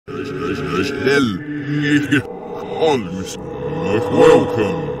Welcome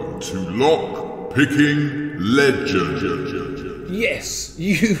to Lock Picking Legend. Yes,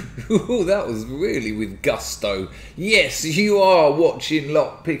 you. That was really with gusto. Yes, you are watching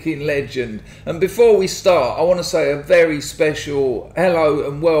Lock Picking Legend. And before we start, I want to say a very special hello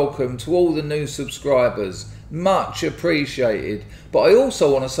and welcome to all the new subscribers. Much appreciated. But I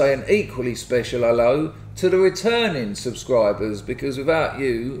also want to say an equally special hello to the returning subscribers, because without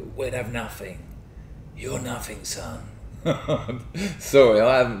you, we'd have nothing. You're nothing, son. Sorry,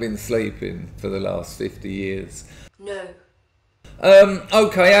 I haven't been sleeping for the last 50 years. No.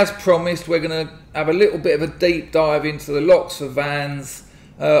 Okay, as promised, we're going to have a little bit of a deep dive into the Locks4Vans.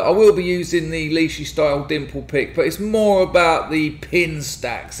 I will be using the Lishi Style Dimple Pick, but it's more about the pin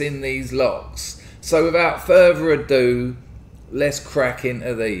stacks in these locks. So without further ado, let's crack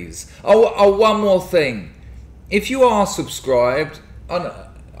into these. Oh, one more thing. If you are subscribed,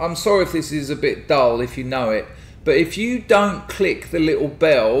 I'm sorry if this is a bit dull if you know it, but if you don't click the little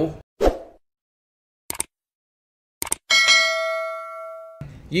bell,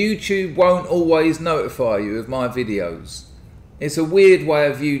 YouTube won't always notify you of my videos. It's a weird way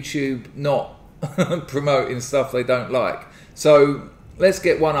of YouTube not promoting stuff they don't like. So let's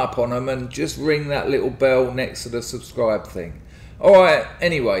get one up on them and just ring that little bell next to the subscribe thing. Alright,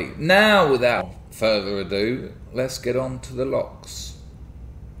 anyway, now without further ado, let's get on to the locks.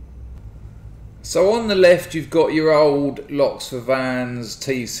 So on the left you've got your old Locks4Vans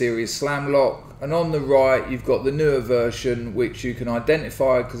T-Series Slamlock, and on the right you've got the newer version which you can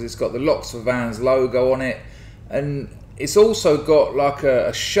identify because it's got the Locks4Vans logo on it, and it's also got like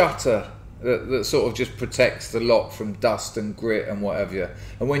a shutter that sort of just protects the lock from dust and grit and whatever,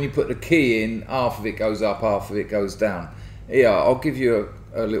 and when you put the key in, half of it goes up, half of it goes down. Yeah, I'll give you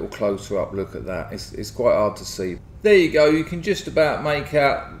a little closer up look at that. It's quite hard to see. There you go, you can just about make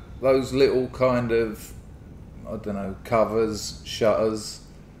out those little kind of, I don't know, covers, shutters.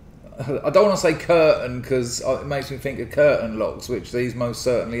 I don't want to say curtain because it makes me think of curtain locks, which these most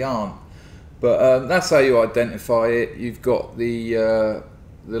certainly aren't. But that's how you identify it. You've got the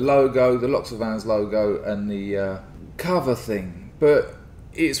logo, the Locks4Vans logo, and the cover thing. But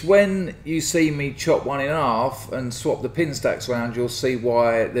it's when you see me chop one in half and swap the pin stacks around, you'll see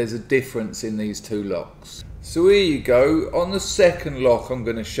why there's a difference in these two locks. So here you go. On the second lock, I'm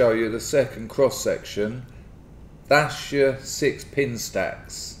going to show you the second cross section. That's your 6 pin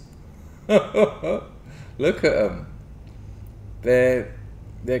stacks. Look at them. They're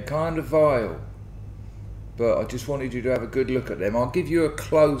kind of vile, but I just wanted you to have a good look at them. I'll give you a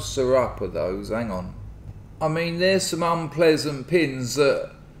closer up of those. Hang on. I mean, there's some unpleasant pins that,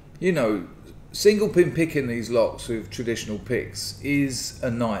 you know, single pin picking these locks with traditional picks is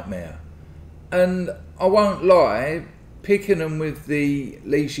a nightmare. And I won't lie, picking them with the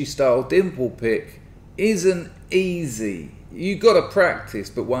Lishi Style Dimple Pick isn't easy. You've got to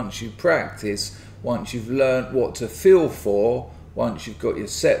practice, but once you practice, once you've learnt what to feel for, once you've got your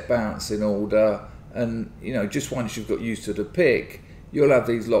set bounce in order, and you know, just once you've got used to the pick, you'll have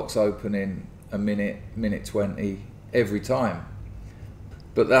these locks open in a minute 20 every time.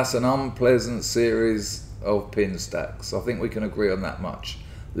 But that's an unpleasant series of pin stacks. I think we can agree on that much.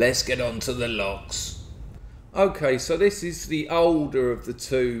 Let's get on to the locks. Okay, so this is the older of the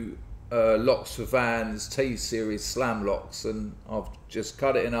two Locks4Vans T-Series Slam locks, and I've just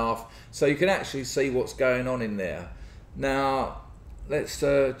cut it in half so you can actually see what's going on in there. Now let's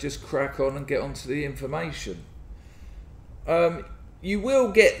just crack on and get onto the information. You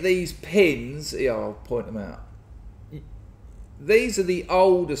will get these pins. Yeah, I'll point them out. These are the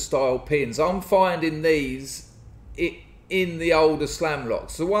older style pins. I'm finding these in the older Slam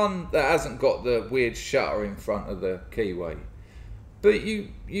locks. The one that hasn't got the weird shutter in front of the keyway. But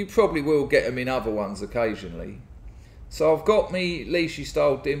you probably will get them in other ones occasionally. So I've got me Lishi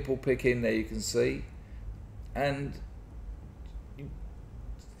Style Dimple Pick in there, you can see. And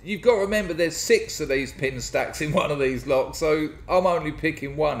you've got to remember there's 6 of these pin stacks in one of these locks, so I'm only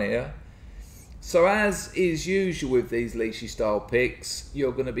picking one here. So as is usual with these Lishi Style picks,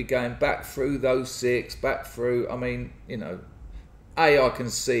 you're going to be going back through those 6, back through, I mean, you know, A, I can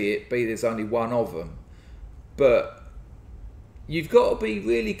see it, B, there's only one of them. But you've got to be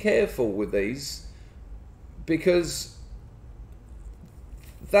really careful with these, because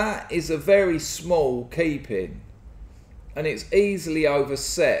that is a very small key pin and it's easily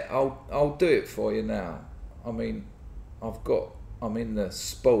overset. I'll do it for you now. I mean, I'm in the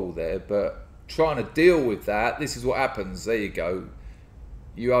spool there, but trying to deal with that, this is what happens. There you go.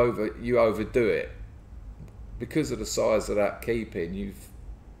 You overdo it because of the size of that key pin. You've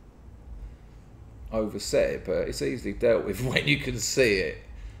overset it, but it's easily dealt with when you can see it.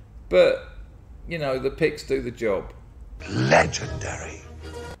 but you know, the picks do the job. Legendary.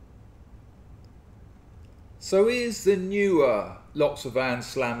 So here's the newer Locks4Vans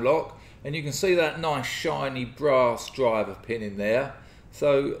Slamlock, and you can see that nice shiny brass driver pin in there.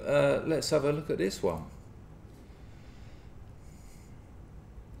 So let's have a look at this one.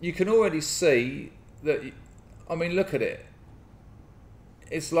 You can already see that, I mean, look at it.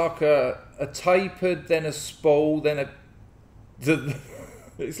 It's like a tapered, then a spool, then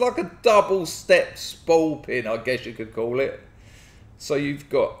it's like a double step spool pin, I guess you could call it. So you've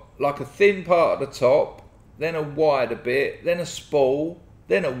got like a thin part at the top, then a wider bit, then a spool,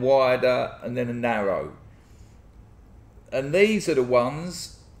 then a wider, and then a narrow. And these are the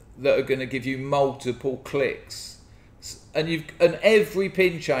ones that are going to give you multiple clicks. And every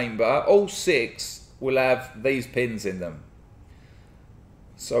pin chamber, all 6, will have these pins in them.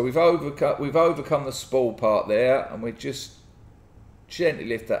 So we've overcome the spool part there, and we just gently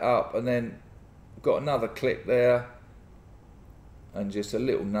lift that up, and then got another click there, and just a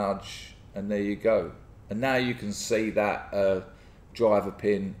little nudge, and there you go. And now you can see that driver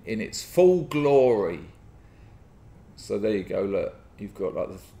pin in its full glory. So there you go, look, you've got like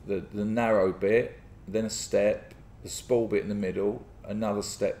the narrow bit, then a step, the spool bit in the middle, another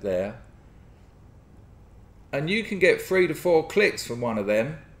step there. And you can get 3 to 4 clicks from one of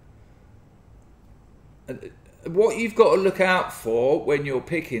them. What you've got to look out for when you're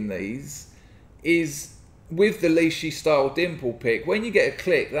picking these is with the Lishi Style Dimple Pick, when you get a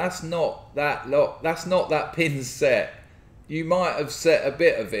click, that's not that pin set. You might have set a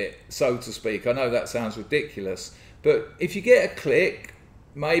bit of it, so to speak. I know that sounds ridiculous, but if you get a click,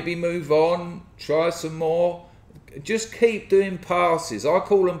 maybe move on, try some more. Just keep doing passes. I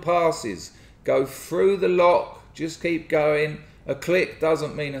call them passes. Go through the lock, just keep going. A click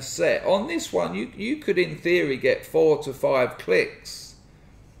doesn't mean a set. On this one, you could in theory get 4 to 5 clicks,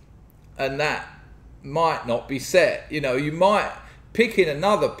 and that might not be set. You know, you might picking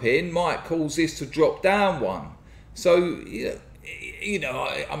another pin might cause this to drop down one. So you know,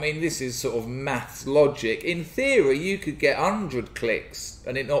 I mean, this is sort of maths logic. In theory, you could get 100 clicks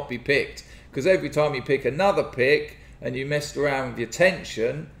and it not be picked, because every time you pick another pick and you messed around with your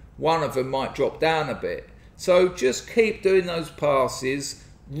tension, one of them might drop down a bit. So just keep doing those passes.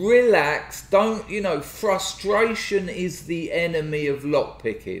 Relax. Don't, you know, frustration is the enemy of lock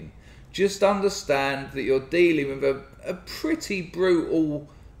picking. Just understand that you're dealing with a pretty brutal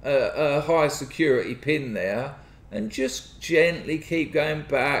high security pin there, and just gently keep going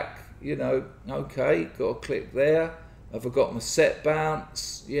back. You know, okay, got a click there. Have I got my set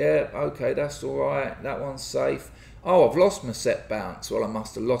bounce? Yeah, okay, that's all right. That one's safe. Oh, I've lost my set bounce. Well, I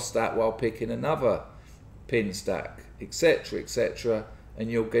must have lost that while picking another pin stack, etc., etc., and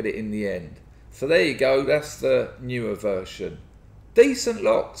you'll get it in the end. So there you go. That's the newer version. Decent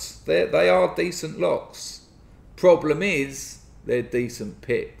locks. They are decent locks. Problem is, they're decent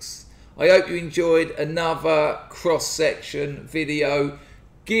picks. I hope you enjoyed another cross-section video.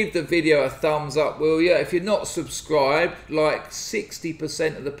 Give the video a thumbs up, will you? If you're not subscribed, like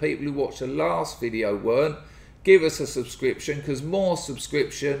 60% of the people who watched the last video weren't, give us a subscription, because more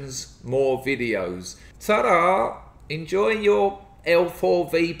subscriptions, more videos. Ta-da! Enjoy your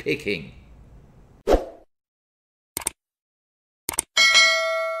L4V picking.